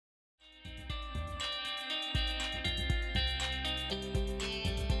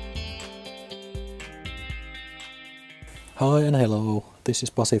Hi and hello, this is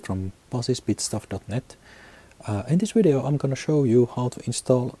Pasi from pasisbitstuff.net. In this video I'm going to show you how to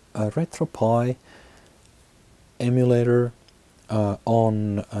install a RetroPie emulator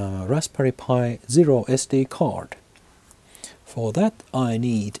on Raspberry Pi Zero SD card. For that I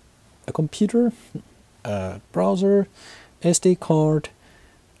need a computer, a browser, SD card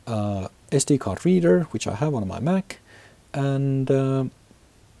reader, which I have on my Mac, and then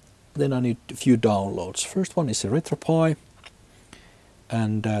I need a few downloads. First one is a RetroPie,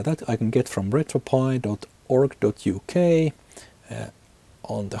 and that I can get from retropie.org.uk.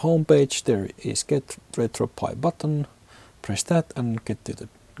 On the home page there is Get RetroPie button. Press that and go to the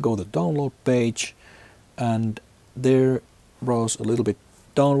download page, and there browse a little bit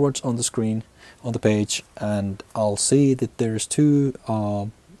downwards on the screen on the page, and I'll see that there's two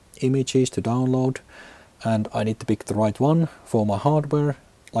images to download, and I need to pick the right one for my hardware.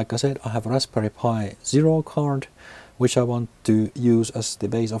 Like I said, I have a Raspberry Pi Zero card, which I want to use as the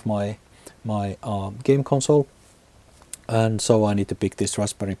base of my game console, and so I need to pick this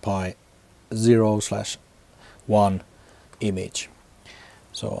Raspberry Pi 0/1 image.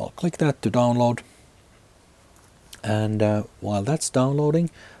 So I'll click that to download, and while that's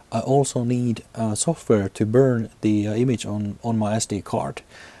downloading, I also need software to burn the image on my SD card,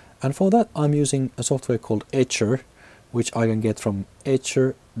 and for that I'm using a software called Etcher, which I can get from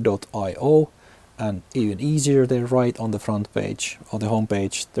etcher.io. And even easier, there right on the front page or the home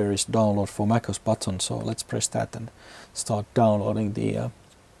page there is download for macOS button, so let's press that and start downloading the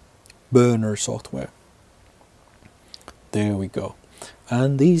burner software. There we go,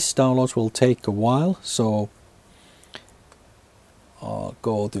 and these downloads will take a while, so I'll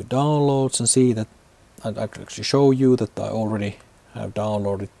go to downloads and see that I'd actually show you that I already have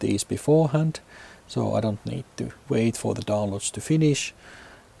downloaded these beforehand, so I don't need to wait for the downloads to finish.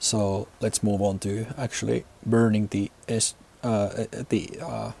 So let's move on to actually burning the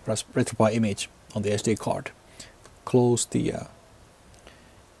RetroPie image on the SD card. Close the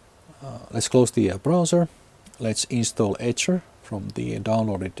let's close the browser. Let's install Etcher from the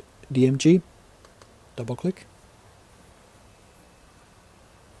downloaded DMG. Double click.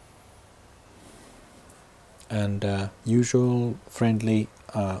 And usual friendly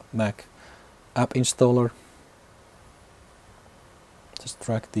Mac app installer. Just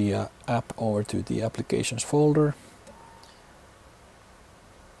drag the app over to the applications folder,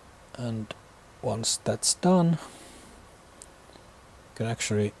 and once that's done, you can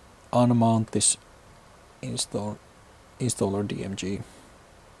actually unmount this installer DMG,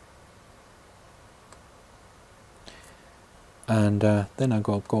 and then I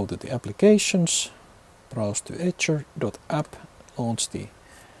go to the applications, browse to etcher.app, launch the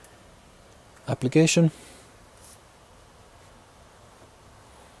application.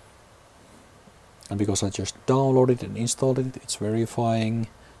 And because I just downloaded and installed it, it's verifying,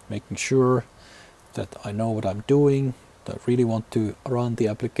 making sure that I know what I'm doing, that I really want to run the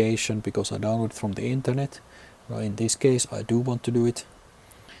application because I downloaded it from the internet. Well, in this case, I do want to do it.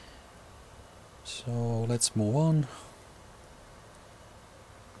 So let's move on.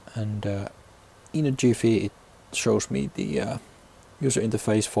 And in a jiffy, it shows me the user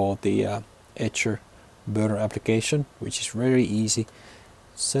interface for the Etcher burner application, which is very easy.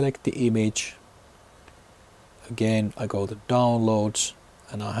 Select the image. Again, I go to downloads,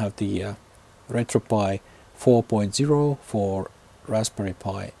 and I have the RetroPie 4.0 for Raspberry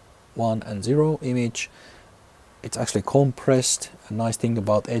Pi 1 and 0 image. It's actually compressed. A nice thing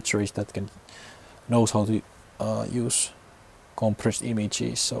about Etcher is that it knows how to use compressed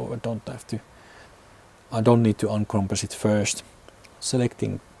images, so I don't need to uncompress it first.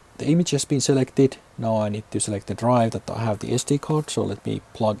 Selecting the image has been selected. Now I need to select the drive that I have the SD card, so let me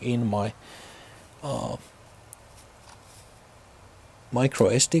plug in my micro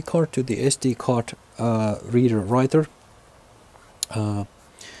SD card to the SD card reader writer,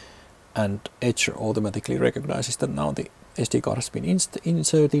 and Etcher automatically recognizes that now the SD card has been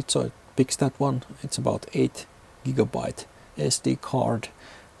inserted, so it picks that one. It's about 8 GB SD card,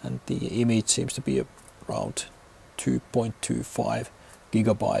 and the image seems to be around 2.25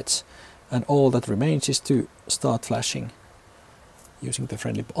 GB, and all that remains is to start flashing using the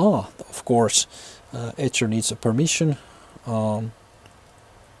friendly of course Etcher needs a permission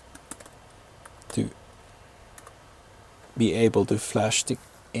to be able to flash the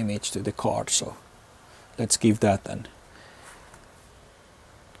image to the card, so let's give that. And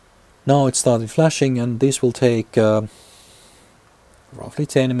now it started flashing, and this will take roughly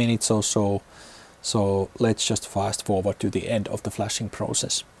 10 minutes or so, so let's just fast forward to the end of the flashing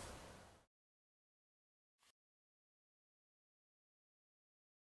process.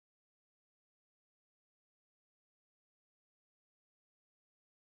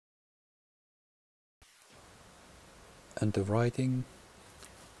 and the writing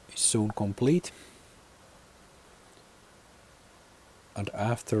is soon complete. And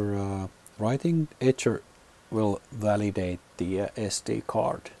after writing, Etcher will validate the SD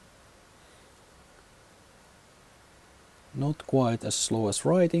card. Not quite as slow as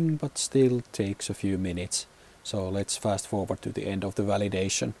writing, but still takes a few minutes. So let's fast forward to the end of the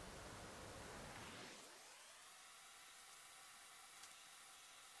validation.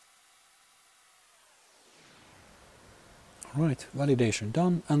 Right, validation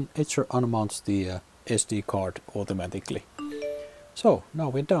done, and Etcher unmounts the SD card automatically. So now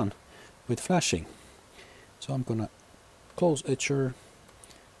we're done with flashing. So I'm gonna close Etcher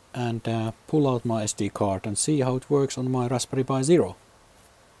and pull out my SD card and see how it works on my Raspberry Pi Zero.